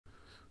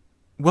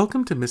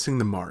Welcome to Missing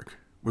the Mark,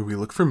 where we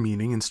look for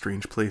meaning in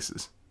strange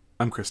places.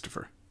 I'm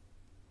Christopher.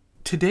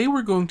 Today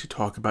we're going to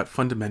talk about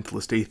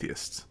fundamentalist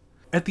atheists.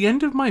 At the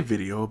end of my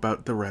video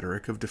about the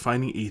rhetoric of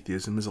defining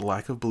atheism as a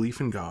lack of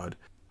belief in God,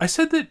 I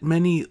said that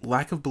many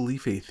lack of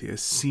belief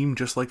atheists seem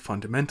just like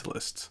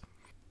fundamentalists.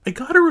 I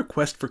got a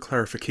request for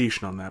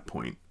clarification on that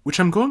point,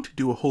 which I'm going to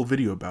do a whole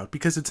video about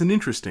because it's an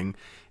interesting,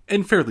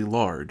 and fairly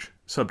large,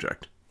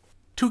 subject.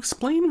 To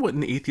explain what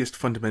an atheist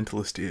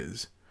fundamentalist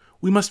is,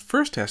 we must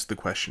first ask the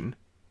question,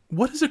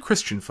 what is a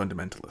Christian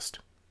fundamentalist?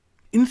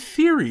 In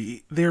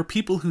theory, they are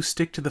people who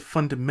stick to the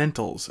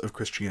fundamentals of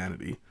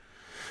Christianity,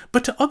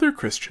 but to other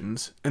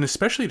Christians, and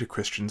especially to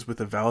Christians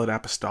with a valid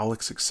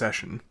apostolic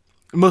succession,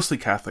 mostly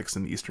Catholics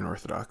and the Eastern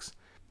Orthodox,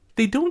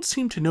 they don't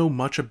seem to know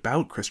much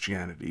about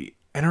Christianity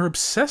and are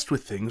obsessed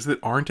with things that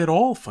aren't at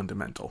all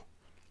fundamental.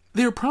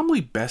 They are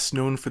probably best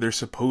known for their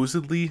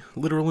supposedly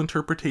literal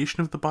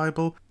interpretation of the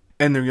Bible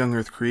and their young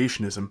earth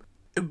creationism,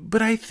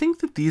 but I think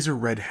that these are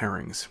red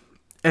herrings,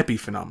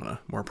 epiphenomena,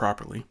 more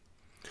properly.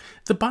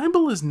 The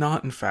Bible is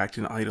not, in fact,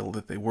 an idol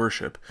that they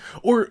worship,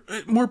 or,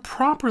 more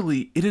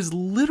properly, it is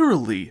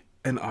literally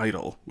an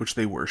idol which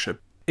they worship,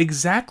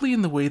 exactly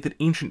in the way that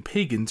ancient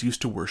pagans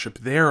used to worship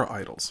their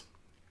idols.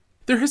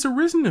 There has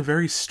arisen a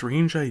very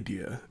strange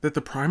idea that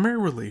the primary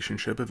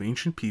relationship of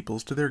ancient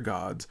peoples to their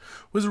gods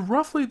was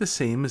roughly the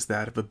same as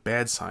that of a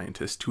bad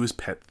scientist to his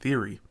pet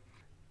theory.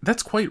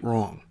 That's quite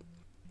wrong.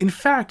 In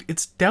fact,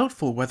 it's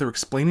doubtful whether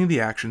explaining the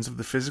actions of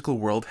the physical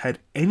world had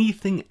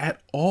anything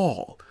at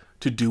all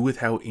to do with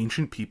how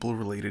ancient people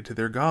related to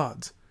their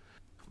gods.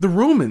 The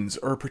Romans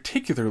are a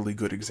particularly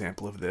good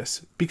example of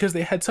this because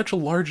they had such a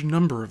large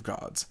number of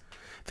gods.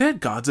 They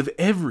had gods of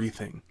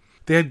everything.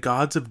 They had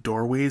gods of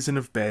doorways and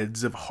of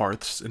beds, of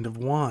hearths and of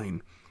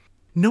wine.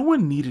 No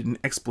one needed an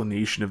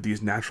explanation of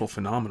these natural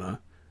phenomena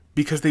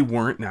because they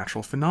weren't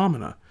natural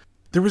phenomena.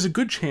 There was a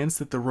good chance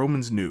that the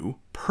Romans knew,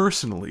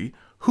 personally,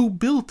 who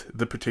built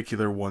the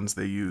particular ones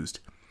they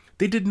used.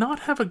 They did not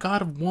have a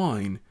god of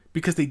wine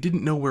because they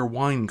didn't know where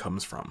wine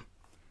comes from.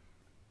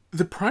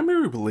 The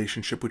primary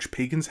relationship which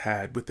pagans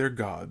had with their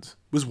gods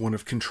was one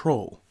of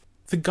control.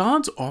 The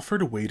gods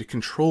offered a way to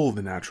control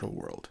the natural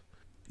world.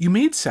 You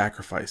made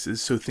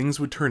sacrifices so things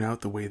would turn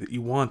out the way that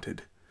you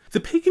wanted. The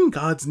pagan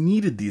gods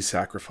needed these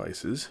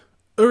sacrifices,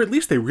 or at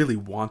least they really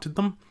wanted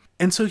them,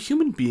 and so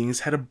human beings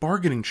had a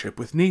bargaining chip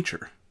with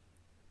nature.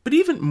 But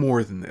even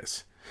more than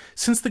this,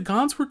 since the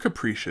gods were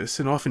capricious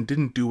and often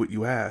didn't do what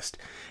you asked,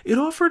 it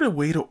offered a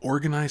way to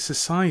organize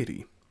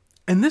society.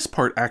 And this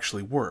part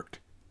actually worked.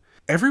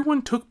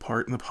 Everyone took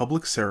part in the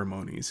public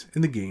ceremonies,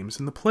 in the games,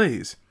 and the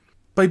plays.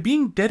 By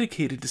being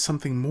dedicated to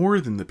something more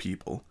than the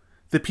people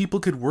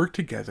could work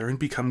together and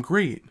become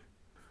great.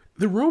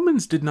 The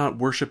Romans did not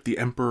worship the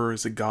emperor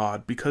as a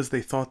god because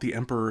they thought the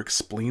emperor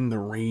explained the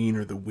rain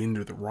or the wind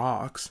or the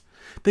rocks.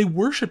 They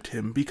worshipped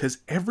him because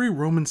every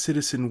Roman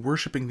citizen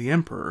worshipping the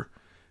emperor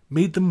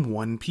made them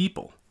one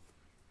people.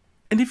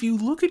 And if you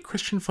look at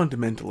Christian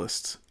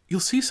fundamentalists, you'll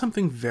see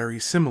something very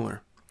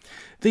similar.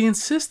 They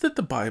insist that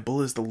the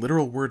Bible is the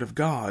literal word of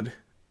God,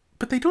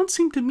 but they don't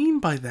seem to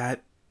mean by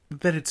that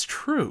it's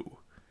true.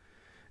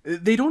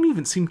 They don't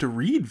even seem to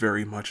read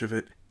very much of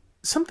it.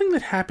 Something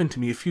that happened to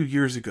me a few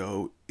years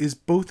ago is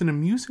both an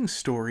amusing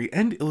story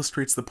and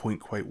illustrates the point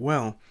quite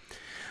well.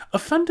 A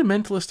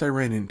fundamentalist I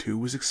ran into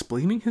was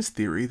explaining his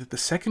theory that the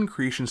second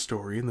creation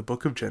story in the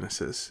book of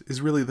Genesis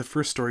is really the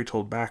first story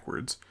told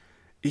backwards.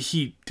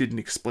 He didn't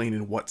explain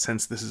in what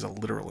sense this is a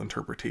literal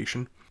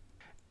interpretation.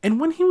 And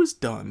when he was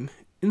done,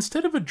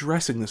 instead of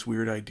addressing this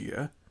weird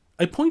idea,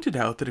 I pointed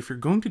out that if you're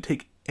going to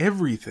take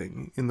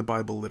everything in the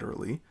Bible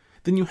literally,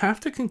 then you have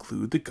to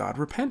conclude that God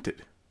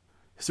repented.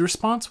 His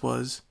response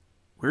was,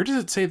 "Where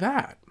does it say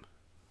that?"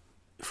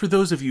 For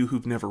those of you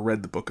who've never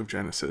read the book of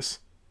Genesis,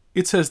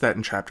 it says that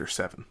in chapter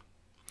 7.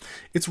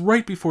 It's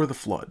right before the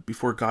flood,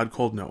 before God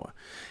called Noah.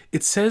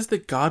 It says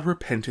that God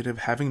repented of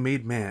having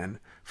made man,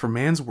 for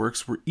man's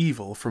works were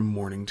evil from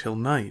morning till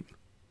night.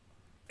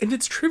 And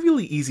it's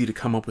trivially easy to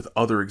come up with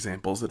other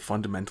examples that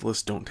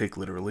fundamentalists don't take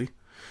literally.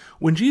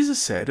 When Jesus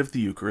said of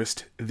the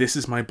Eucharist, "This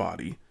is my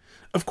body,"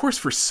 of course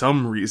for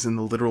some reason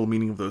the literal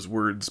meaning of those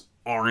words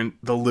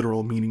aren't the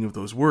literal meaning of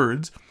those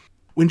words.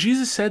 When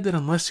Jesus said that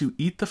unless you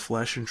eat the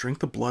flesh and drink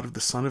the blood of the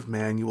Son of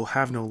Man, you will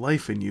have no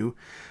life in you,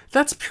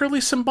 that's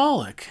purely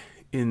symbolic,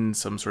 in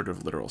some sort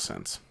of literal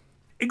sense.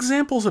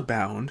 Examples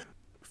abound.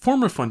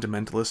 Former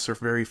fundamentalists are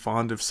very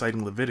fond of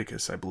citing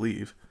Leviticus, I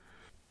believe.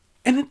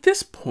 And at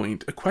this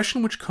point, a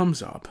question which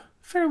comes up,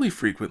 fairly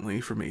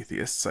frequently from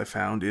atheists I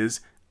found,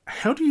 is,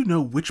 how do you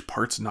know which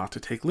parts not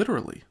to take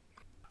literally?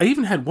 I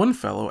even had one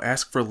fellow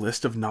ask for a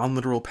list of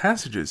non-literal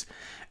passages,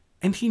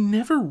 and he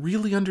never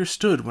really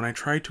understood when I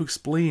tried to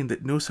explain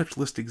that no such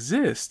list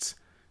exists,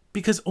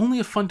 because only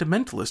a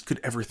fundamentalist could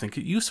ever think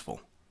it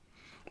useful.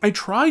 I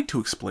tried to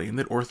explain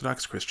that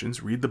Orthodox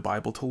Christians read the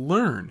Bible to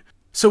learn,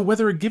 so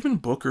whether a given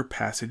book or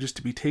passage is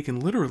to be taken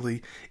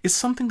literally is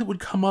something that would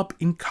come up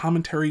in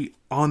commentary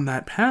on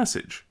that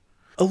passage.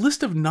 A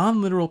list of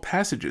non-literal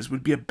passages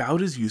would be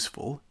about as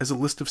useful as a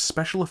list of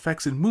special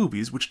effects in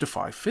movies which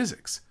defy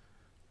physics.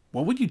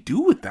 what would you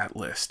do with that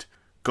list?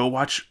 Go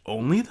watch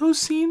only those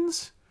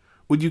scenes?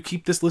 Would you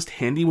keep this list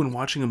handy when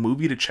watching a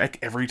movie to check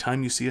every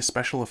time you see a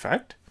special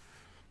effect?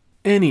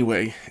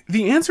 Anyway,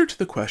 the answer to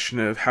the question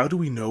of how do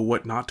we know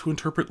what not to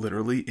interpret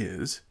literally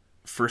is,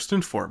 first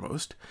and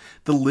foremost,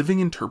 the living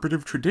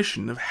interpretive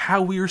tradition of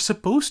how we are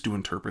supposed to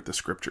interpret the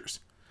scriptures.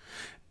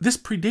 This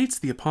predates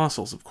the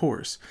apostles, of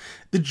course.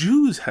 The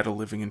Jews had a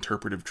living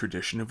interpretive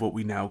tradition of what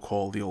we now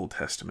call the Old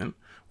Testament,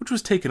 which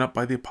was taken up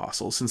by the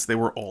apostles since they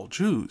were all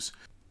Jews.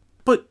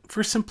 But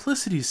for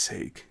simplicity's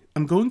sake,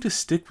 I'm going to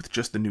stick with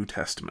just the New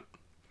Testament.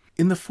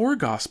 In the four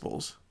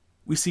Gospels,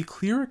 we see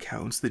clear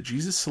accounts that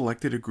Jesus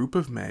selected a group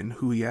of men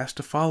who he asked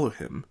to follow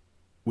him,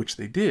 which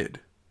they did.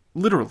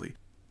 Literally.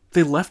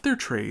 They left their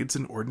trades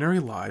and ordinary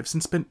lives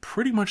and spent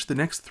pretty much the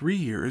next 3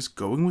 years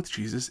going with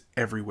Jesus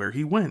everywhere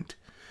he went.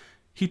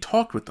 He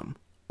talked with them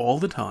all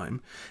the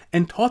time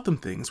and taught them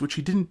things which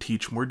he didn't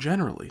teach more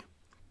generally.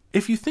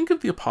 If you think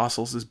of the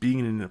apostles as being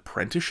in an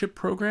apprenticeship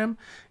program,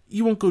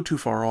 you won't go too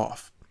far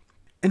off.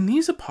 And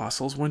these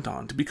apostles went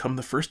on to become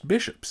the first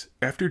bishops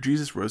after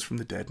Jesus rose from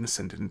the dead and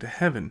ascended into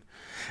heaven.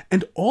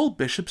 And all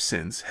bishops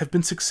since have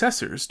been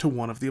successors to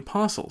one of the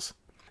apostles.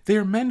 They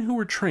are men who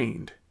were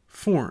trained,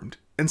 formed,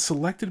 and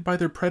selected by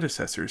their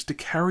predecessors to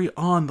carry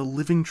on the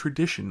living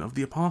tradition of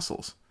the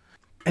apostles.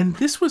 And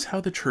this was how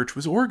the church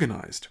was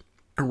organized,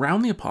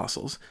 around the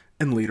apostles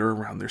and later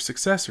around their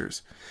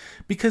successors,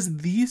 because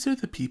these are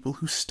the people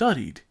who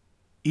studied,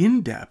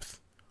 in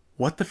depth,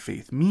 what the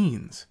faith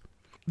means.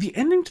 The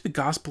ending to the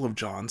Gospel of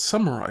John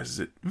summarizes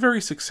it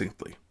very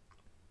succinctly.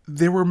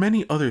 There were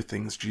many other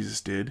things Jesus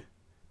did.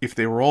 If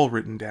they were all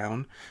written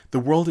down, the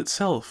world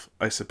itself,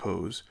 I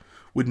suppose,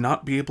 would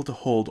not be able to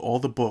hold all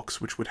the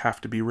books which would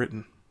have to be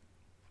written.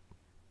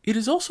 It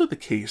is also the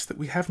case that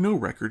we have no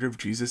record of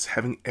Jesus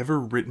having ever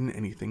written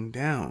anything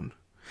down.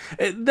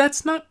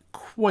 That's not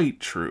quite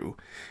true,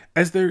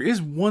 as there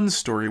is one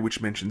story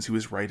which mentions he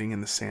was writing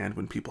in the sand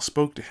when people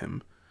spoke to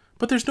him,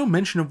 but there's no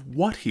mention of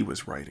what he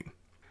was writing.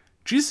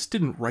 Jesus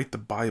didn't write the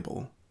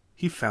Bible,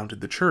 he founded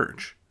the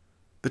church.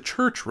 The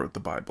church wrote the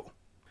Bible,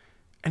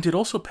 and it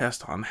also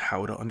passed on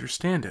how to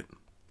understand it.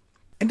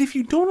 And if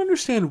you don't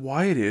understand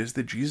why it is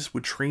that Jesus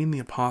would train the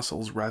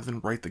apostles rather than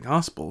write the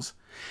Gospels,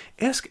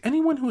 ask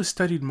anyone who has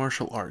studied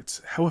martial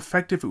arts how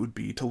effective it would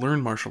be to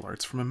learn martial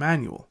arts from a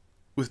manual,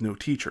 with no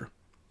teacher.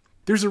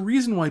 There's a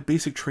reason why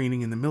basic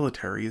training in the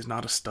military is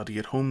not a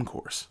study-at-home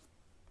course.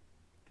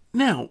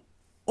 Now,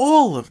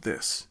 all of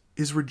this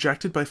is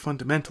rejected by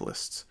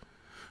fundamentalists,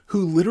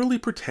 who literally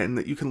pretend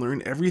that you can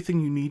learn everything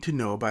you need to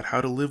know about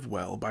how to live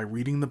well by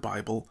reading the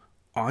Bible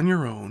on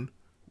your own,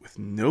 with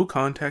no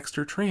context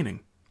or training,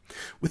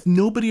 with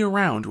nobody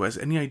around who has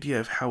any idea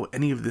of how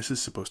any of this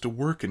is supposed to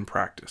work in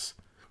practice,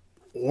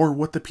 or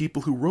what the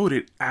people who wrote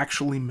it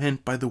actually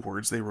meant by the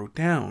words they wrote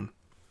down.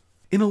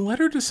 In a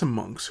letter to some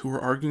monks who were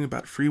arguing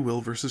about free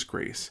will versus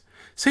grace,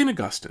 St.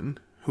 Augustine,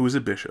 who was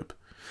a bishop,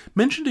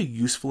 mentioned a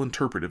useful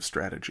interpretive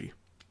strategy.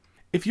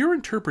 If your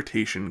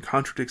interpretation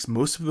contradicts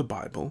most of the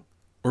Bible,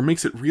 or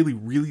makes it really,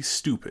 really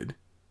stupid,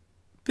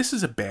 this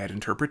is a bad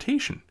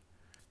interpretation.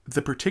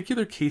 The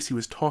particular case he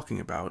was talking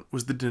about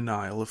was the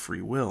denial of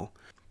free will,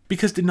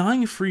 because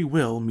denying free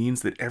will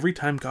means that every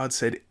time God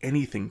said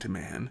anything to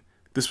man,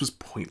 this was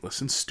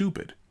pointless and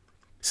stupid.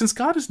 Since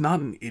God is not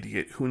an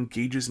idiot who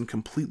engages in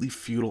completely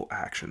futile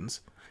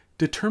actions,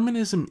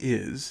 determinism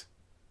is,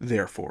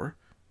 therefore,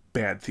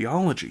 bad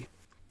theology.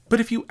 But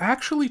if you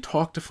actually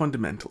talk to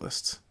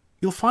fundamentalists,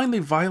 you'll find they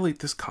violate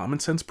this common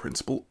sense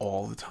principle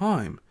all the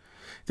time.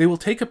 They will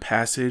take a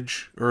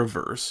passage, or a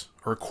verse,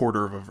 or a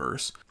quarter of a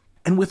verse,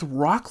 and with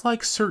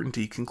rock-like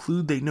certainty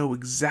conclude they know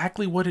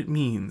exactly what it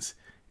means,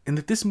 and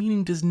that this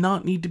meaning does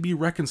not need to be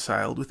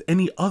reconciled with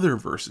any other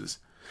verses,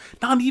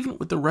 not even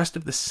with the rest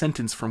of the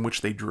sentence from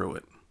which they drew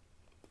it.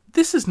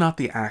 This is not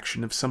the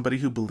action of somebody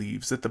who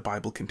believes that the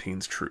Bible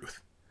contains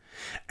truth.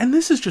 And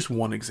this is just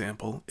one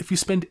example. If you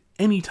spend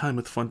any time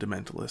with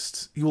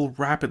fundamentalists, you will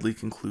rapidly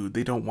conclude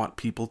they don't want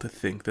people to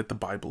think that the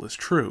Bible is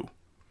true.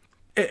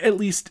 At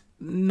least,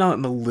 not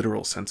in the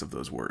literal sense of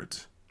those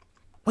words.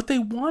 What they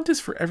want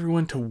is for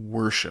everyone to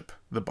worship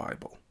the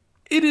Bible.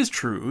 It is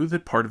true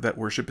that part of that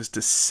worship is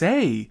to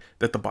say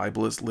that the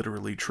Bible is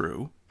literally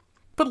true,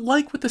 but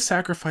like with the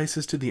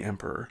sacrifices to the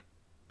emperor,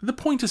 the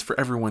point is for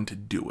everyone to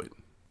do it,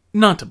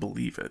 not to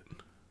believe it.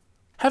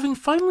 Having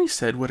finally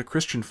said what a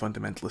Christian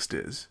fundamentalist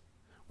is,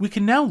 we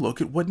can now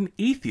look at what an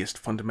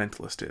atheist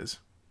fundamentalist is.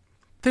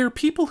 They are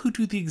people who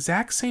do the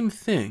exact same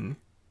thing,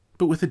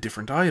 but with a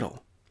different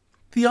idol.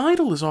 The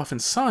idol is often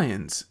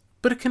science,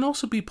 but it can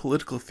also be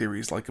political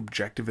theories like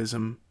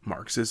objectivism,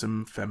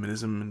 Marxism,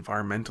 feminism,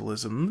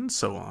 environmentalism, and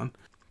so on.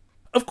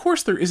 Of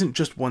course, there isn't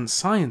just one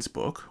science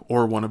book,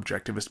 or one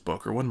objectivist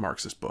book, or one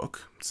Marxist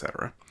book,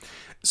 etc.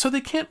 So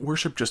they can't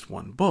worship just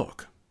one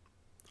book.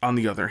 On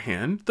the other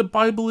hand, the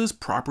Bible is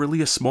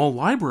properly a small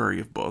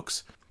library of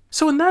books,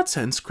 so in that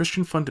sense,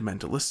 Christian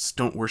fundamentalists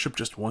don't worship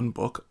just one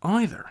book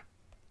either.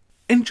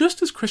 And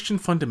just as Christian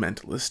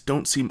fundamentalists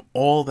don't seem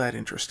all that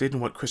interested in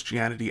what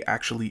Christianity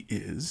actually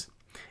is,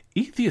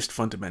 Atheist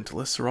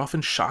fundamentalists are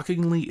often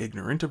shockingly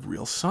ignorant of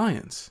real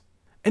science.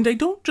 And I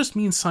don't just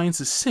mean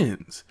science's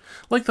sins,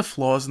 like the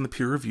flaws in the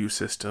peer review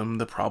system,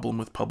 the problem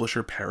with publish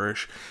or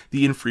perish,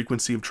 the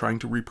infrequency of trying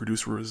to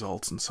reproduce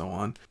results, and so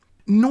on.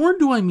 Nor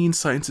do I mean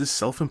science's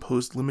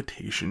self-imposed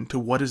limitation to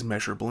what is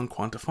measurable and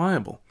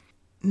quantifiable.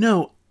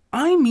 No,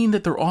 I mean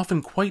that they're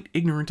often quite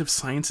ignorant of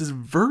science's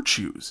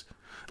virtues,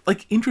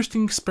 like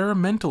interesting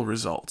experimental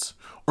results,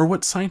 or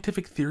what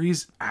scientific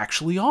theories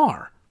actually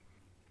are.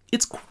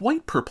 It's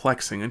quite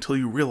perplexing until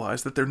you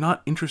realize that they're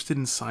not interested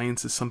in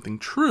science as something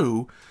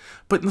true,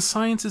 but in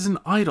science as an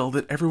idol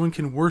that everyone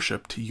can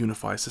worship to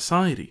unify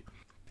society.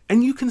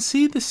 And you can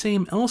see the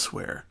same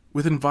elsewhere,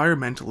 with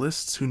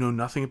environmentalists who know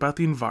nothing about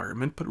the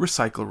environment but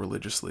recycle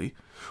religiously,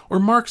 or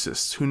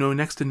Marxists who know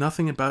next to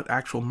nothing about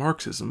actual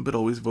Marxism but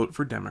always vote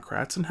for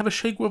Democrats and have a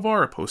Che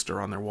Guevara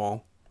poster on their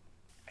wall.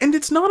 And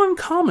it's not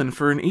uncommon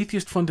for an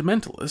atheist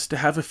fundamentalist to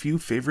have a few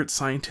favorite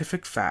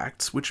scientific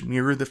facts which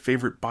mirror the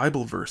favorite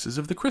Bible verses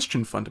of the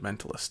Christian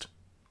fundamentalist.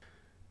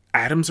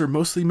 Atoms are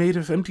mostly made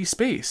of empty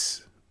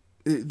space,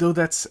 though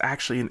that's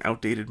actually an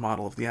outdated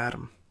model of the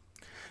atom.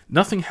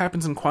 Nothing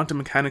happens in quantum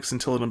mechanics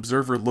until an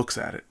observer looks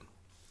at it.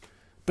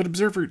 But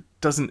observer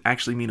doesn't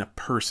actually mean a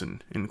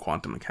person in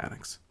quantum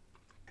mechanics.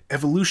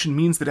 Evolution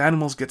means that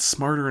animals get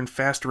smarter and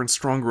faster and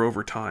stronger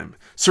over time.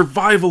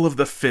 Survival of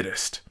the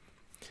fittest!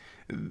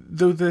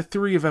 Though the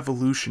theory of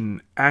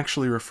evolution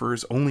actually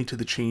refers only to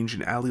the change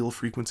in allele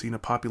frequency in a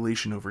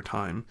population over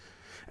time,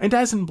 and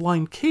as in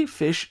blind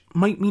cavefish,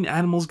 might mean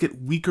animals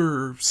get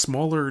weaker,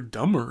 smaller,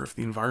 dumber if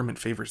the environment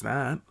favors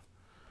that.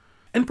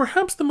 And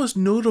perhaps the most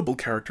notable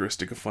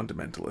characteristic of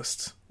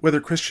fundamentalists, whether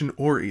Christian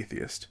or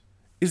atheist,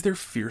 is their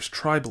fierce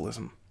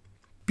tribalism.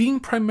 Being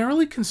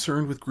primarily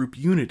concerned with group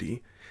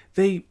unity,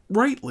 they,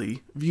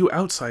 rightly, view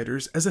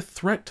outsiders as a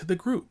threat to the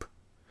group.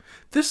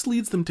 This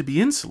leads them to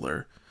be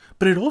insular,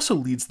 but it also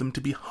leads them to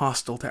be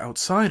hostile to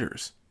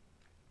outsiders.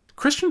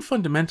 Christian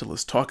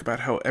fundamentalists talk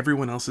about how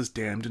everyone else is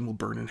damned and will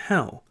burn in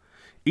hell.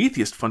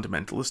 Atheist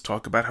fundamentalists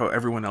talk about how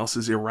everyone else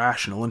is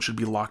irrational and should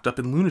be locked up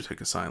in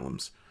lunatic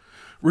asylums.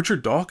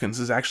 Richard Dawkins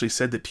has actually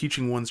said that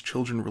teaching one's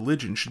children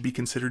religion should be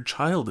considered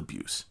child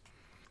abuse.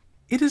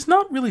 It is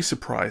not really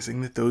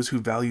surprising that those who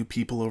value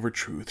people over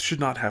truth should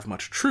not have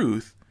much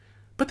truth,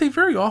 but they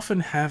very often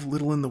have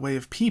little in the way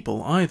of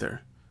people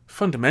either.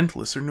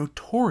 Fundamentalists are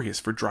notorious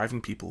for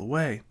driving people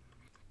away.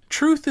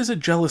 Truth is a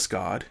jealous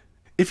god.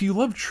 If you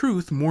love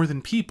truth more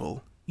than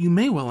people, you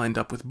may well end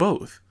up with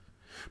both.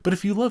 But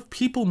if you love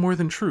people more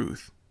than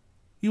truth,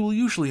 you will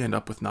usually end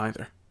up with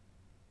neither.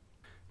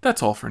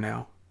 That's all for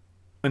now.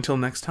 Until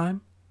next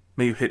time,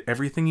 may you hit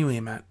everything you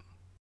aim at.